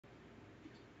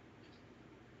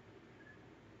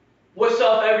What's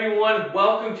up, everyone?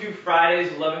 Welcome to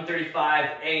Friday's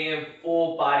 11:35 a.m.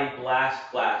 full body blast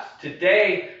class.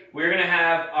 Today, we're going to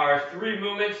have our 3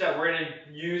 movements that we're going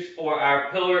to use for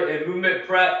our pillar and movement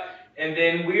prep. And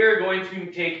then we are going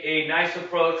to take a nice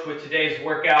approach with today's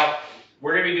workout.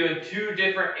 We're going to be doing 2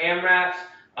 different AMRAPs.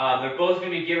 They're both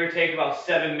going to be give or take about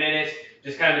 7 minutes.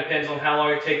 Just kind of depends on how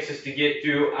long it takes us to get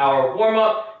through our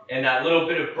warm-up and that little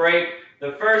bit of break.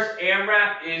 The first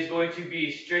AMRAP is going to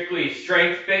be strictly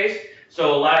strength-based,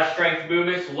 so a lot of strength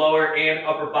movements, lower and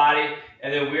upper body,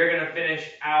 and then we're going to finish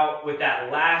out with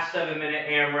that last 7-minute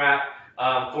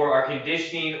AMRAP for our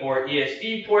conditioning or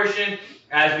ESD portion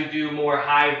as we do more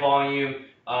high-volume,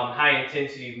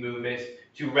 high-intensity movements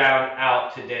to round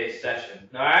out today's session.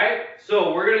 All right,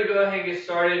 so we're going to go ahead and get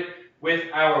started with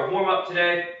our warm-up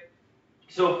today.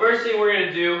 So first thing we're going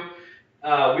to do, we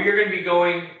are going to be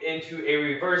going into a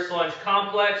reverse lunge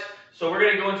complex. So we're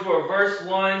going to go into a reverse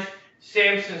lunge,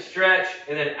 Samson stretch,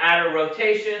 and then add a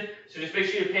rotation. So just make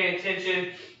sure you're paying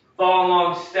attention, follow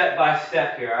along step by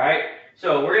step here, all right?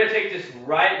 So we're going to take this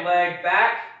right leg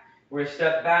back. We're going to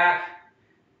step back,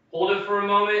 hold it for a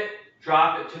moment,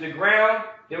 drop it to the ground.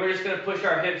 Then we're just going to push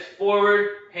our hips forward.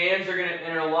 Hands are going to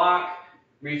interlock,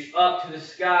 reach up to the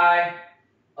sky,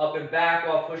 up and back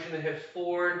while pushing the hips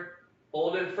forward.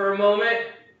 Hold it for a moment.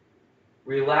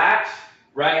 Relax.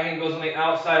 Right hand goes on the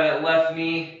outside of that left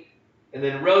knee. And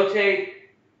then rotate.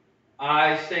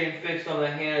 Eyes staying fixed on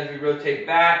the hand as we rotate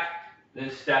back.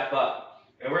 Then step up.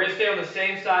 And we're going to stay on the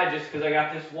same side just because I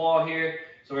got this wall here.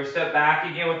 So we're going to step back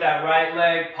again with that right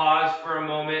leg. Pause for a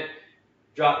moment.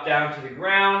 Drop down to the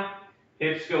ground.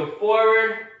 Hips go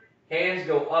forward. Hands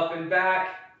go up and back.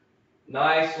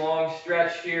 Nice long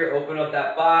stretch here. Open up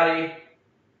that body.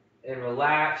 And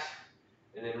relax.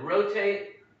 And then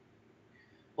rotate.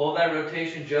 Hold that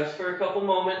rotation just for a couple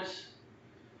moments.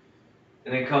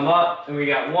 And then come up. And we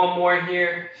got one more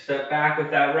here. Step back with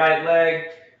that right leg.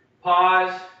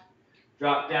 Pause.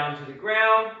 Drop down to the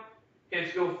ground.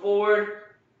 Hips go forward.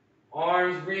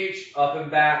 Arms reach up and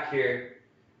back here.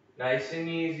 Nice and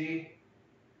easy.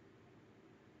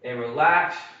 And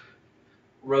relax.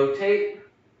 Rotate.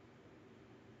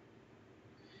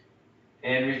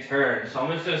 And return. So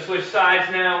I'm just going to switch sides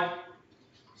now.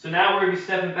 So now we're going to be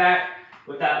stepping back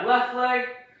with that left leg.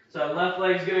 So that left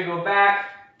leg is going to go back.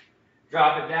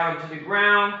 Drop it down to the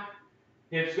ground.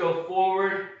 Hips go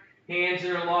forward. Hands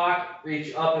interlock.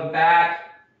 Reach up and back.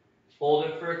 Hold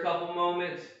it for a couple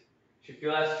moments. You should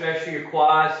feel that stretch through your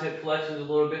quads. Hip flexes a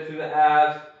little bit through the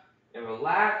abs. And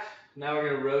relax. Now we're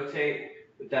going to rotate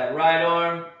with that right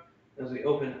arm as we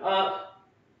open up.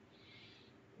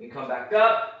 And come back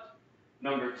up.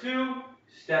 Number 2,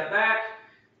 step back.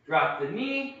 Drop the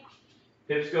knee.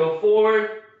 Hips go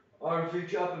forward. Arms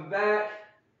reach up and back.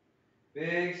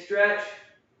 Big stretch.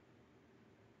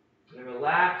 And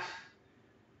relax.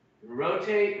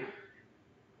 Rotate.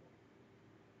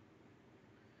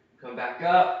 Come back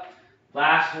up.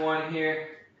 Last one here.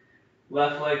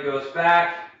 Left leg goes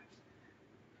back.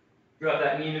 Drop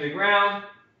that knee to the ground.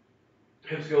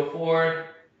 Hips go forward.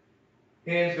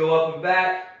 Hands go up and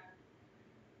back.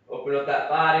 Open up that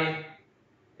body.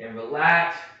 And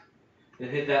relax. Then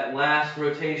hit that last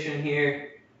rotation here.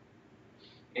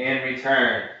 And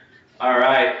return. All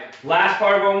right. Last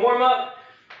part of our warm-up.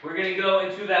 We're going to go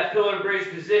into that pillar bridge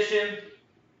position.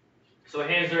 So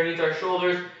hands underneath our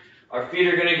shoulders. Our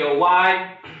feet are going to go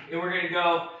wide. And we're going to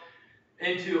go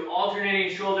into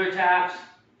alternating shoulder taps.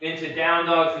 Into down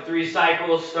dog for 3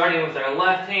 cycles. Starting with our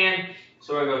left hand.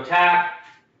 So we're going to go tap.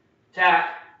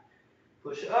 Tap.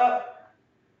 Push up.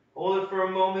 Hold it for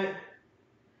a moment.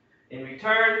 And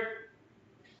return.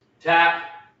 Tap,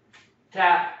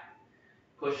 tap,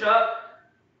 push up,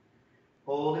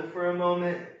 hold it for a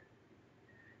moment,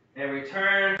 and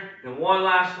return. And one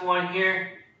last one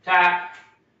here. Tap,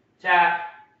 tap,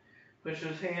 push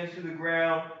those hands to the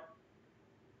ground,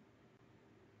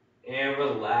 and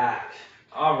relax.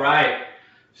 All right.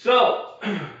 So,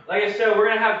 like I said, we're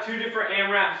going to have 2 different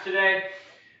AMRAPs today.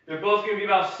 They're both going to be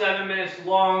about 7 minutes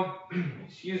long.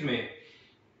 Excuse me.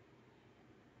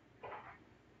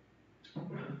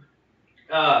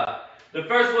 The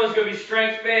first one is going to be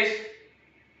strength-based.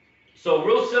 So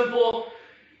real simple.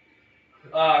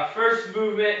 First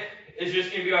movement is just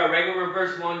going to be our regular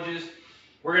reverse lunges.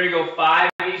 We're going to go 5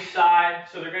 each side.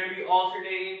 So they're going to be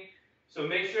alternating. So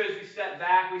make sure as we step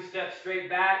back, we step straight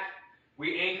back.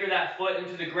 We anchor that foot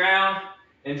into the ground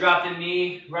and drop the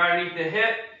knee right underneath the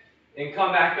hip and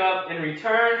come back up and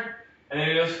return. And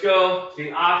then just go to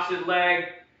the opposite leg.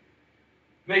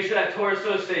 Make sure that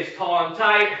torso stays tall and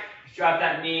tight. Drop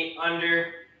that knee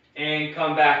under and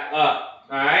come back up.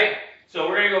 All right? So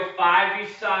we're going to go 5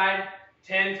 each side.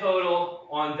 10 total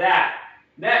on that.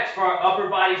 Next, for our upper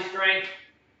body strength,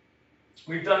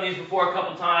 we've done these before a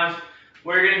couple times.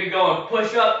 We're going to be going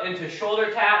push up into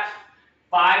shoulder taps,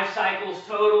 5 cycles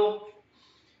total.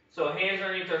 So hands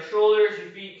underneath our shoulders, your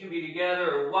feet can be together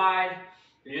or wide.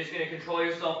 You're just going to control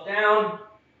yourself down,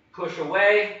 push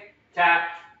away, tap,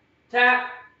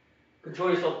 tap,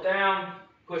 control yourself down,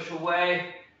 push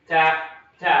away, tap,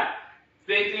 tap.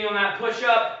 Big thing on that push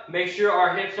up, make sure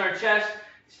our hips and our chest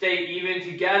stay even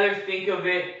together. Think of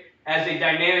it as a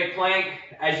dynamic plank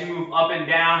as you move up and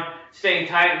down, staying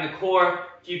tight in the core,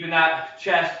 keeping that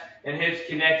chest and hips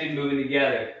connected, moving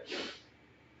together.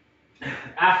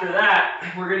 After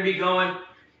that, we're going to be going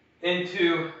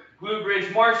into glute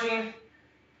bridge marching.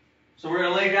 So we're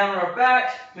going to lay down on our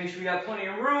backs, make sure we got plenty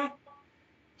of room.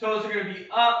 Toes are going to be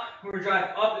up. We're going to drive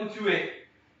up into a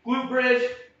glute bridge.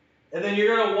 And then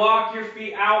you're going to walk your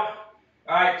feet out.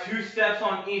 All right, 2 steps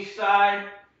on each side.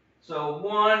 So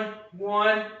 1,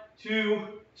 1, 2,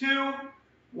 2,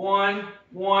 1,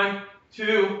 1,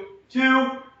 2,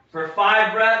 2 for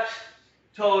 5 reps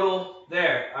total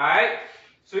there. All right.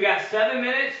 So we got 7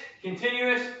 minutes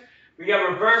continuous. We got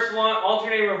reverse lunge,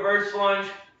 alternating reverse lunge,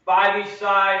 5 each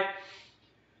side.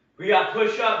 We got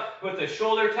push up with a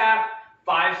shoulder tap,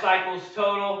 5 cycles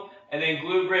total, and then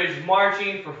glute bridge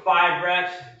marching for 5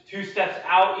 reps, 2 steps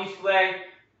out each leg,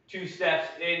 2 steps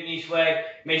in each leg.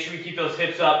 Make sure we keep those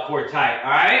hips up, core tight.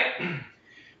 All right.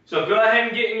 So go ahead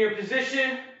and get in your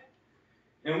position,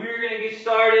 and we're going to get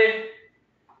started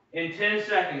in 10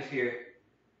 seconds here.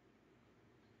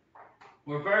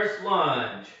 Reverse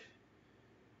lunge.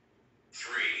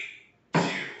 3, 2, 1,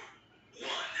 go.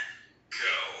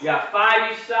 We got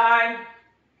 5 each side.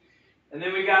 And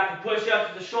then we got the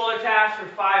push-ups to the shoulder taps for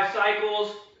 5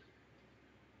 cycles.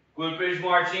 Glute bridge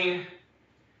marching.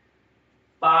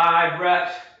 5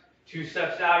 reps. 2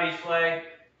 steps out each leg.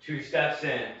 2 steps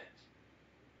in.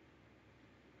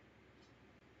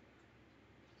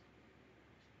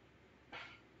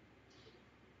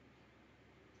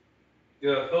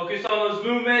 Good. Focus on those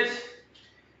movements,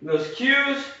 those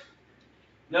cues.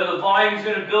 Know the volume's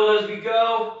going to build as we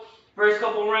go. First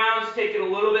couple rounds, take it a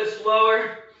little bit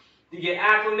slower to get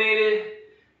acclimated,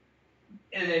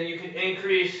 and then you can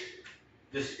increase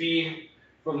the speed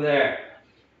from there.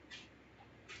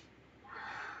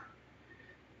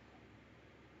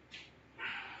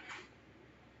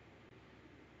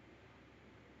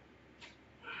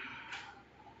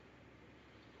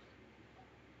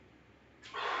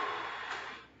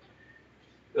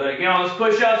 Good. Again, on those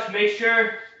push-ups, make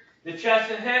sure the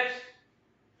chest and hips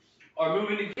are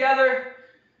moving together.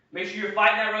 Make sure you're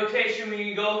fighting that rotation when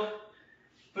you go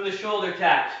for the shoulder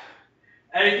taps.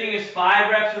 Everything is 5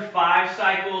 reps or 5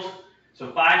 cycles.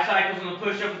 So 5 cycles on the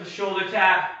push-up with the shoulder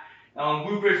tap. And on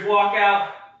glute bridge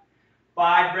walkout,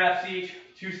 5 reps each,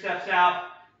 2 steps out,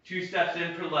 2 steps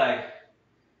in per leg.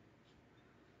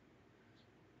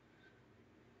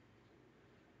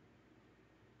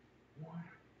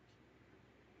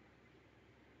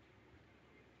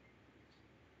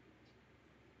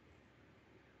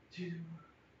 Two,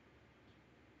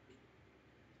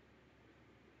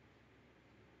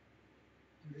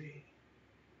 3,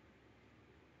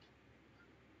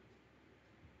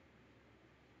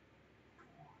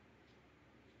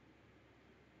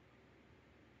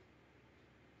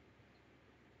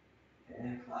 4,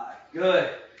 and 5. Good.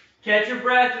 Catch your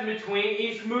breath in between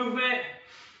each movement.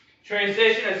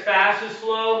 Transition as fast as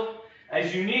slow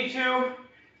as you need to.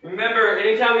 Remember,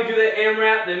 anytime we do the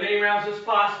AMRAP, the mini rounds as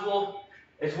possible,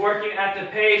 it's working at the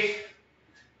pace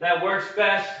that works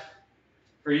best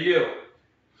for you.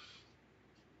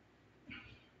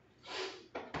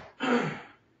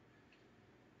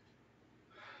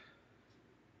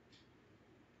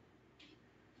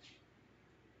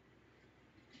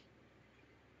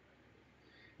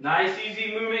 Nice,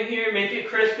 easy movement here. Make it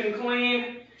crisp and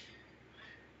clean.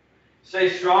 Stay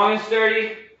strong and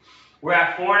sturdy. We're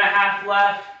at 4.5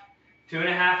 left.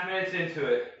 2.5 minutes into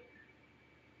it.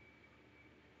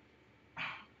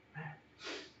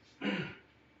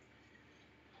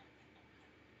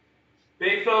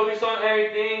 Big focus on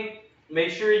everything. Make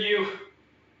sure you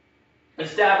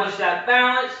establish that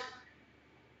balance.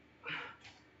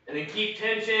 And then keep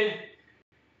tension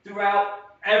throughout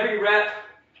every rep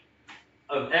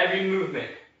of every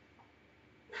movement.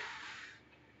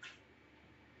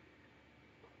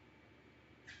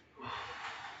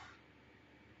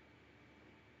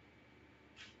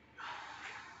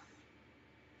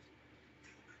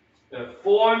 We have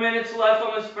 4 minutes left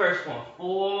on this first one.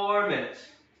 4 minutes.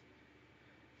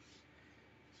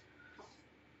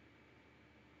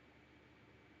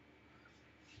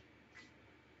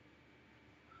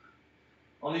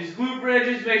 On these glute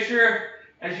bridges, make sure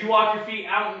as you walk your feet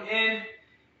out and in,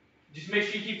 just make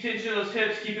sure you keep tension in those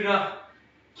hips, keep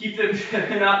them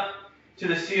driven up to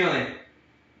the ceiling.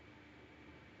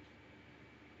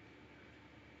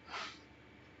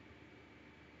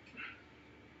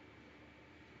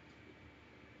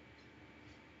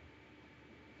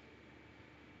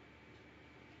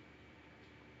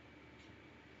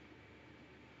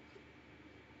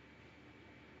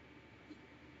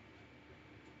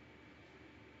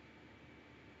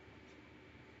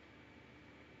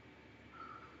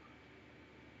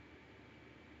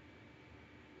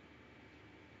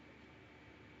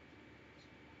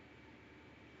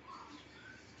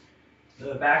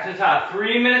 So back to the top.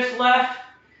 3 minutes left.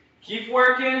 Keep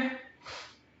working.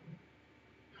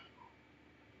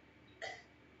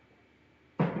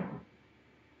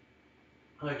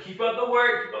 Keep up the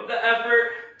work, keep up the effort.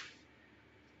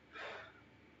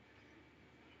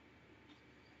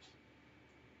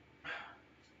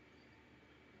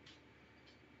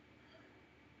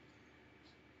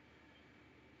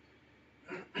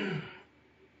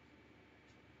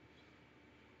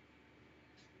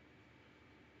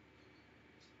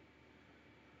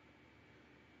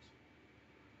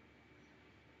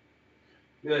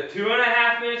 Good.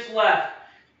 2.5 minutes left.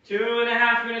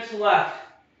 2.5 minutes left.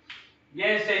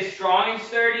 Again, stay strong and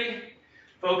sturdy.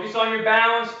 Focus on your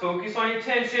balance. Focus on your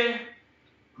tension.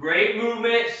 Great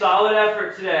movement. Solid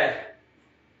effort today.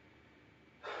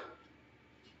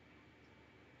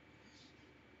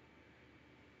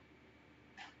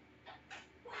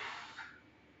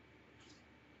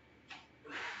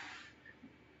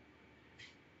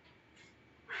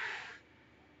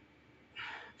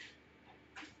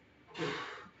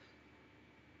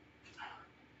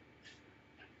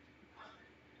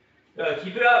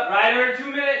 Keep it up. Right under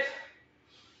 2 minutes.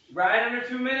 Right under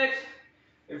 2 minutes.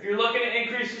 If you're looking to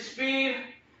increase the speed,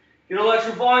 get a little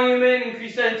extra volume in,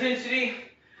 increase that intensity,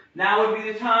 now would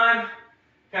be the time.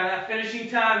 Kind of that finishing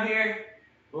time here.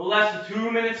 A little less than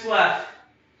 2 minutes left.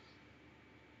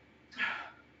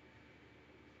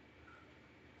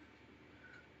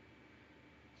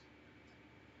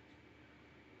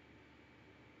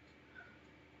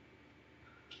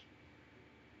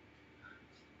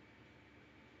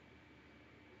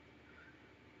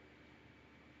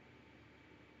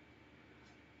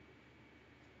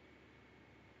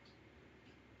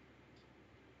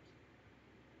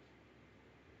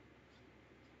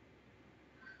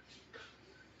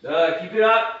 Keep it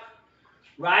up.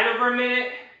 Right over a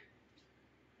minute.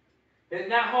 Hitting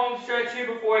that home stretch here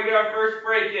before we get our first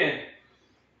break in.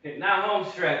 Hitting that home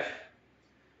stretch.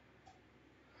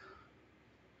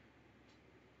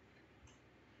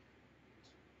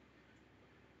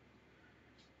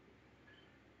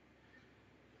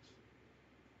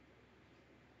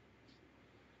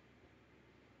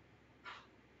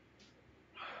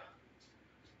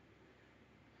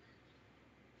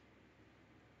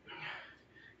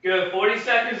 Good. 40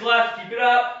 seconds left. Keep it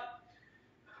up.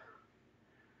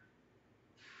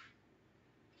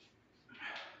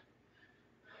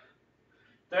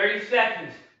 "30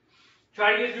 seconds.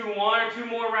 Try to get through 1 or 2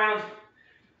 more rounds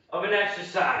of an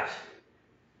exercise.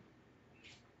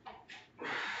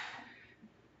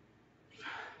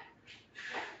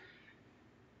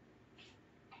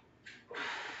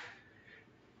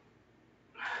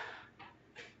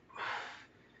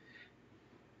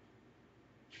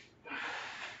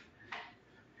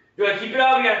 Good. Keep it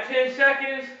up. We got 10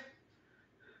 seconds.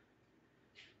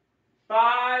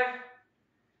 5,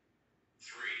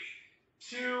 3,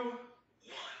 2, 1,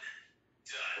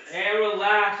 done. and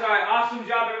relax. All right. Awesome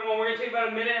job, everyone. We're going to take about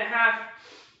a minute and a half.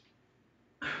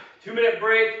 2-minute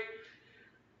break.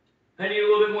 I need a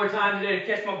little bit more time today to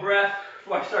catch my breath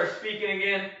before I start speaking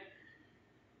again.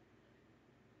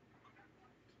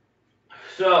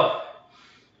 So,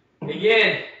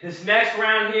 again, this next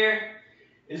round here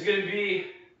is going to be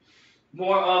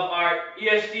more of our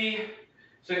ESD,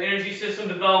 so energy system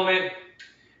development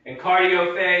and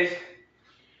cardio phase.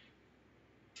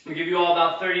 We'll give you all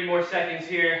about 30 more seconds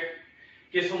here.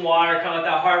 Get some water, kind of let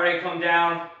that heart rate come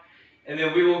down, and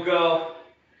then we will go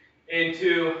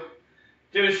into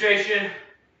demonstration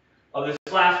of this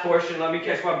last portion. Let me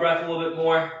catch my breath a little bit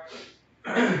more,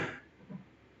 and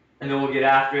then we'll get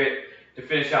after it to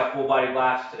finish out full body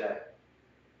blast today.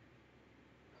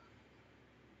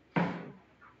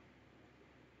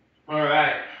 All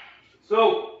right,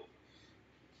 so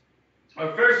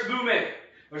our first movement,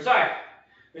 let me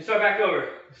start back over.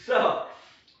 So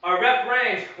our rep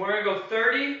range, we're gonna go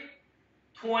 30,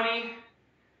 20,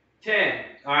 10,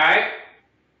 all right?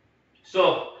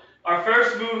 So our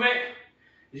first movement,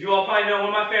 as you all probably know, one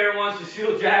of my favorite ones, the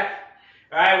Seal Jack.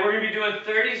 All right, we're going to be doing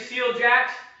 30 seal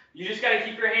jacks. You just got to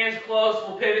keep your hands close.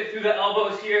 We'll pivot through the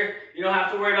elbows here. You don't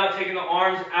have to worry about taking the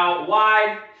arms out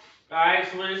wide. All right,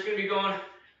 so we're just going to be going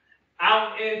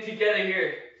out and in together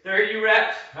here. 30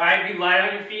 reps. All right, be light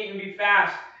on your feet and be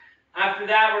fast. After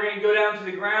that, we're going to go down to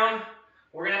the ground.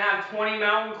 We're going to have 20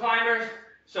 mountain climbers,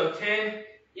 so 10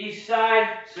 each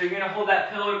side. So you're going to hold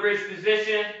that pillar bridge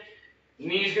position.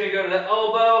 Knee's going to go to the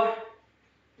elbow.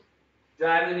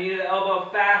 Dive the knee to the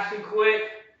elbow fast and quick.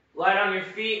 Light on your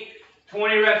feet.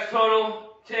 20 reps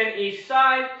total, 10 each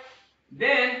side.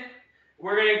 Then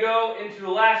we're going to go into the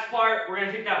last part. We're going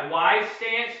to take that wide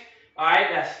stance. All right,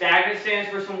 that stagnant stance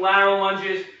for some lateral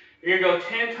lunges. You're going to go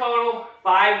 10 total,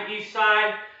 5 each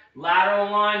side. Lateral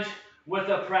lunge with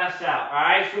a press out. All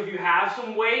right, so if you have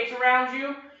some weights around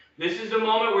you, this is the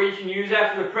moment where you can use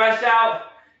that for the press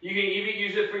out. You can even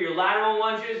use it for your lateral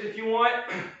lunges if you want.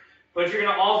 But you're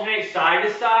going to alternate side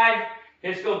to side.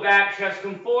 Hips go back, chest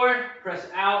come forward, press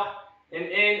out and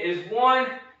in is 1.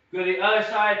 Go to the other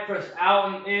side, press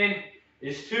out and in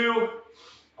is 2.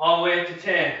 All the way up to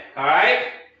 10. All right?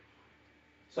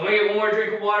 So I'm going to get one more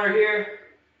drink of water here.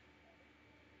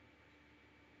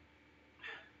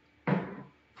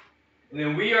 And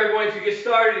then we are going to get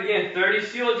started again. 30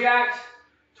 seal jacks,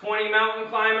 20 mountain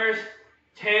climbers,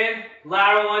 10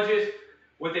 lateral lunges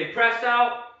with a press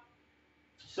out.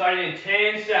 Starting in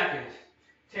 10 seconds.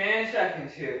 10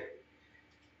 seconds here.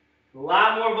 A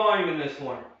lot more volume in this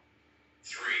one.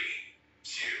 3,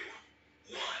 2,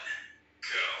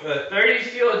 1, go. 30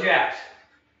 seal jacks.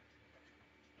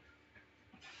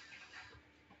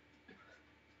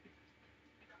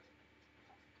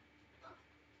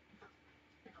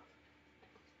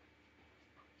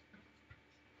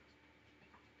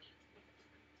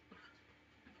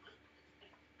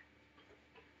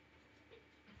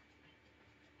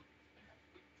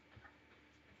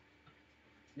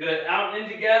 Good. Out and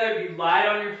in together. Be light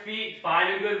on your feet.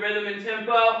 Find a good rhythm and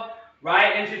tempo.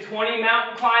 Right into 20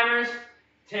 mountain climbers.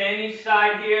 10 each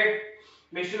side here.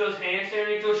 Make sure those hands stay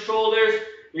underneath those shoulders.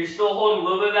 You're still holding a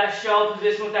little bit of that shell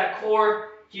position with that core.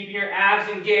 Keeping your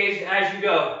abs engaged as you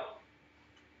go.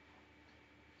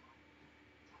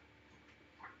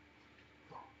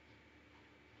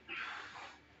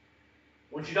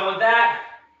 Once you're done with that,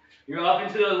 you're up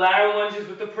into the lateral lunges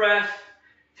with the press.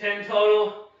 10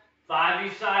 total. 5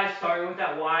 each side, starting with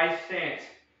that wide stance.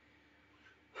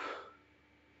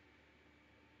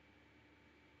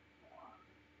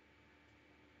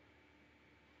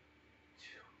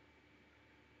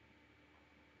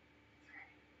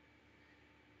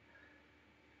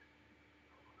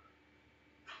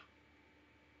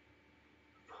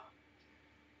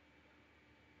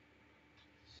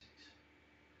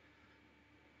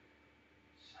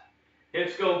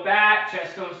 Hips go back,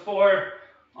 chest comes forward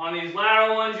on these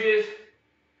lateral lunges.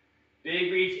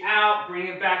 Big reach out, bring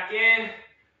it back in,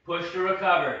 push to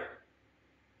recover.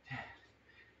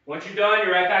 Once you're done,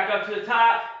 you're right back up to the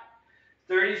top.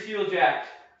 30 seal jacks.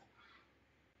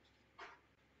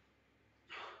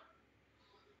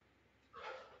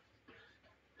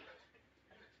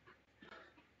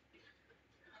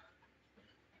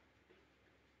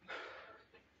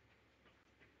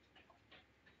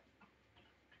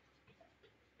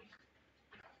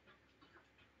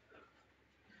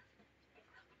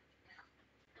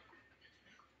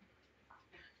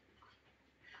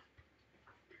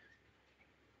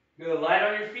 Good, light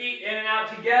on your feet, in and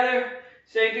out together.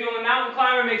 Same thing on the mountain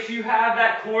climber, make sure you have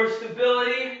that core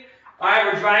stability. All right,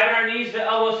 we're driving our knees to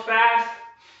elbows fast.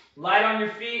 Light on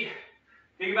your feet.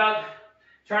 Think about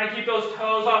trying to keep those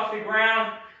toes off the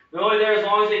ground. They're only there as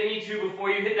long as they need to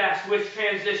before you hit that switch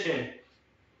transition.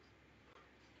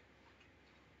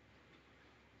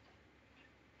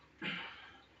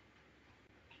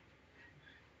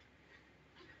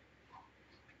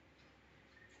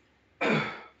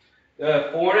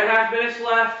 Good, 4.5 minutes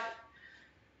left.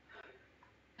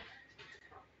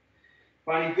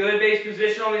 Finding good base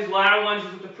position on these lateral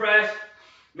lunges with the press.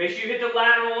 Make sure you hit the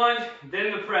lateral lunge,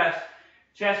 then the press.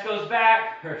 Chest goes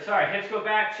back, hips go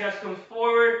back, chest comes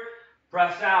forward,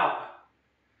 press out.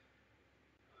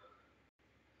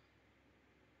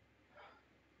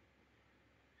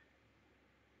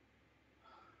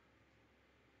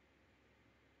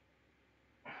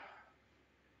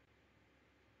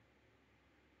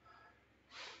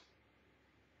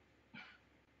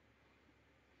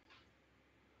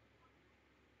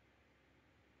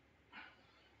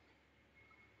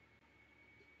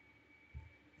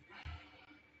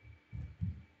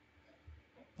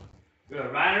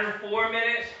 Good, right under 4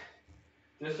 minutes.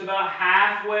 Just about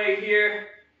halfway here.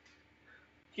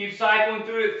 Keep cycling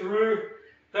through it through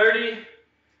 30,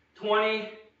 20,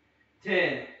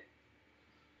 10.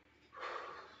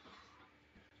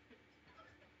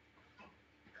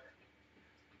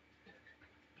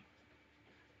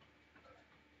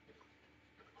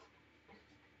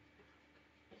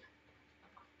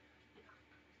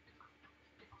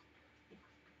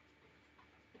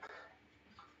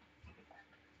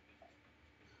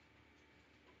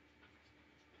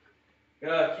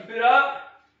 Good. Keep it up.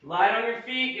 Light on your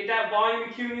feet. Get that volume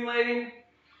accumulating.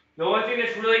 The only thing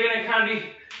that's really going to kind of be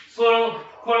slow,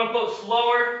 quote unquote,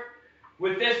 slower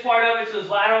with this part of it, so those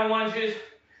lateral lunges,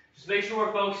 just make sure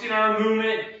we're focusing on our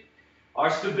movement, our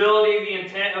stability, the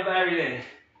intent of everything.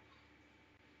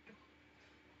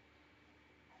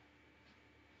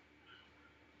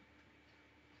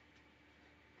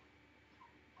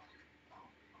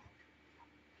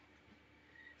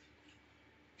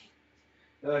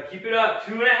 Keep it up.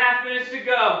 2.5 minutes to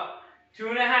go.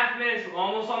 2.5 minutes. We're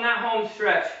almost on that home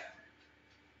stretch.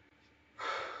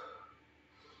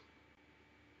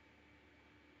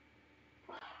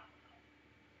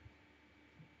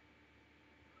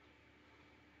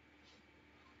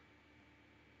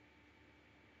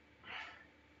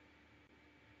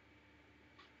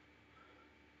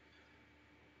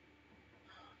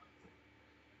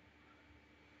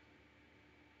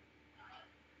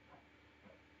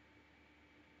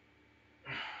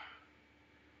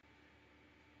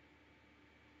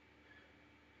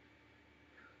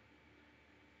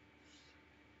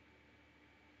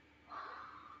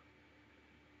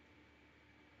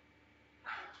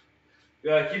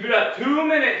 Good. Keep it up. 2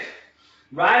 minutes.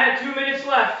 Right at 2 minutes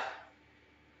left.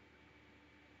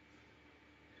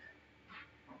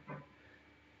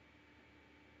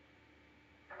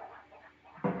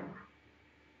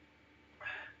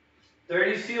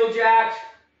 "30 seal jacks,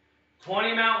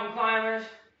 20 mountain climbers,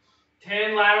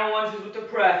 10 lateral lunges with the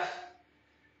press."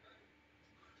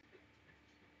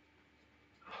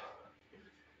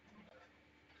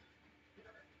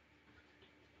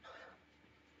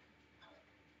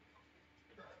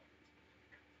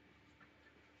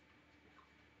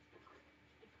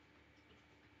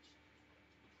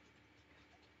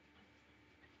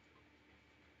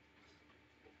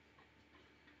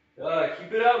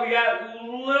 Keep it up. We got a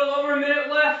little over a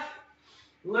minute left.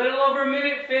 Little over a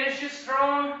minute. Finish it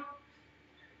strong.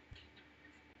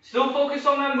 Still focus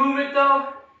on that movement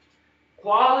though.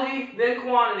 Quality, then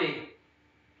quantity.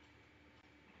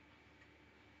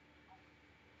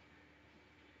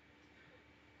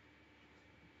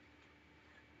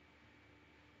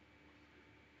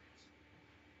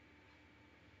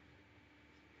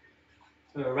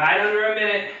 Right under a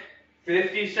minute.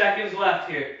 50 seconds left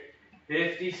here.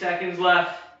 50 seconds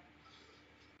left.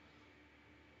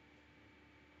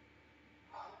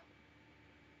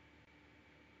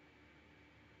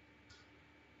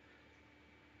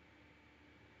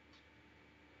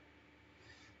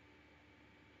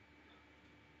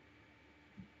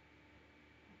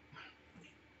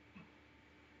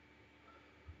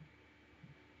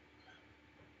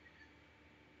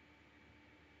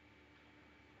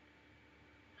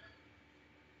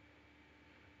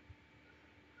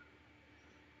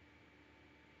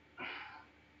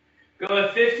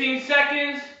 Go 15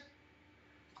 seconds.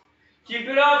 Keep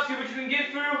it up. See what you can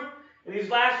get through in these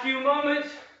last few moments.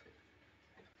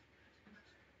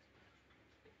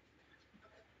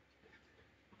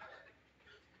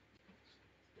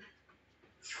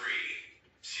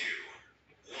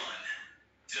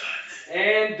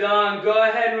 And done. Go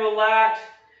ahead and relax.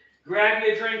 Grab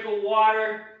you a drink of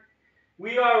water.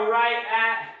 We are right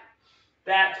at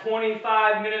that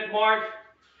 25-minute mark,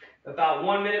 about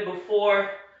 1 minute before.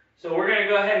 So we're going to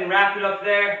go ahead and wrap it up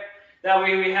there. That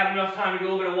way we have enough time to get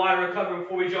a little bit of water recovery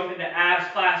before we jump into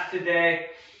abs class today.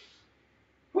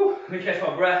 Whew, let me catch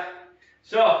my breath.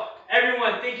 So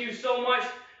everyone, thank you so much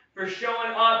for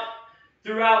showing up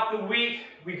throughout the week.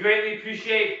 We greatly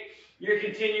appreciate your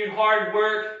continued hard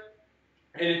work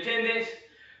and attendance.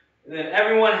 And then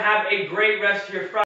everyone have a great rest of your Friday.